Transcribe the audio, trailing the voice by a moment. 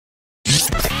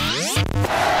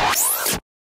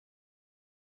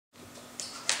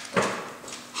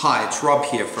Hi, it's Rob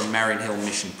here from Marion Hill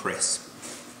Mission Press.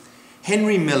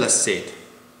 Henry Miller said,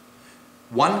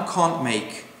 "One can't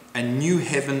make a new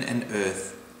heaven and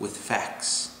earth with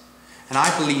facts." And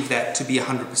I believe that to be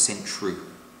 100% true.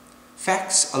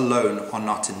 Facts alone are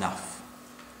not enough.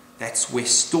 That's where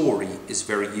story is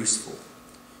very useful.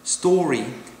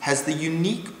 Story has the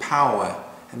unique power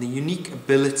and the unique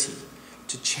ability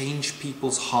to change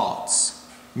people's hearts,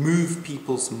 move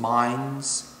people's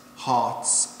minds,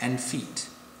 hearts and feet,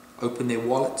 open their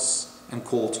wallets and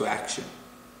call to action.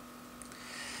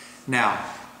 Now,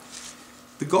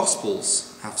 the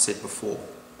Gospels, I've said before,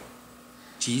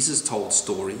 Jesus told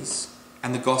stories,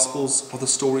 and the Gospels are the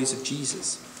stories of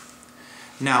Jesus.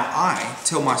 Now, I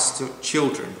tell my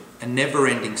children a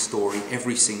never-ending story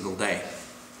every single day.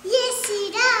 Yes,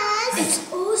 he does.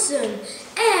 It's awesome.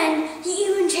 And he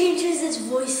even changes his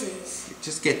voices.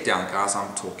 Just get down, guys,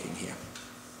 I'm talking here.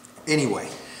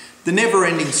 Anyway, the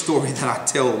never-ending story that I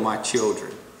tell my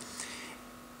children.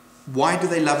 Why do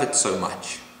they love it so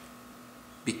much?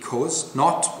 Because,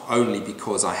 not only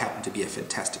because I happen to be a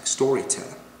fantastic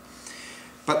storyteller,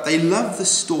 but they love the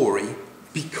story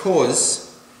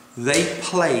because they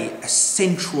play a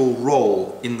central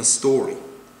role in the story.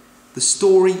 The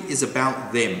story is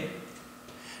about them.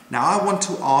 Now I want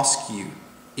to ask you,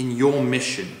 in your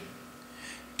mission,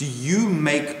 do you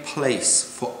make place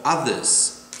for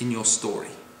others in your story?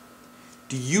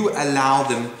 Do you allow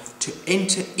them to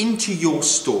enter into your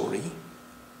story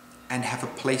and have a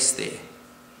place there?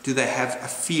 Do they have a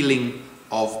feeling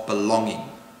of belonging?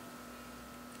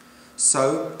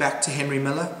 So, back to Henry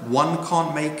Miller, one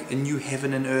can't make a new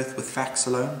heaven and earth with facts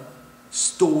alone.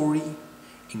 Story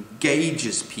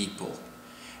engages people,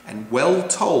 and well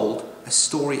told, a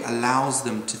story allows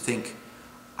them to think,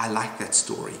 I like that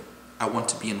story, I want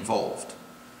to be involved.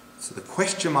 So the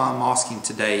question I'm asking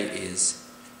today is,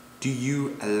 do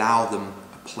you allow them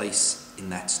a place in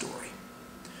that story?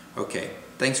 Okay,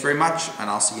 thanks very much, and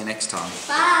I'll see you next time.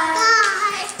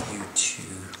 Bye. You too.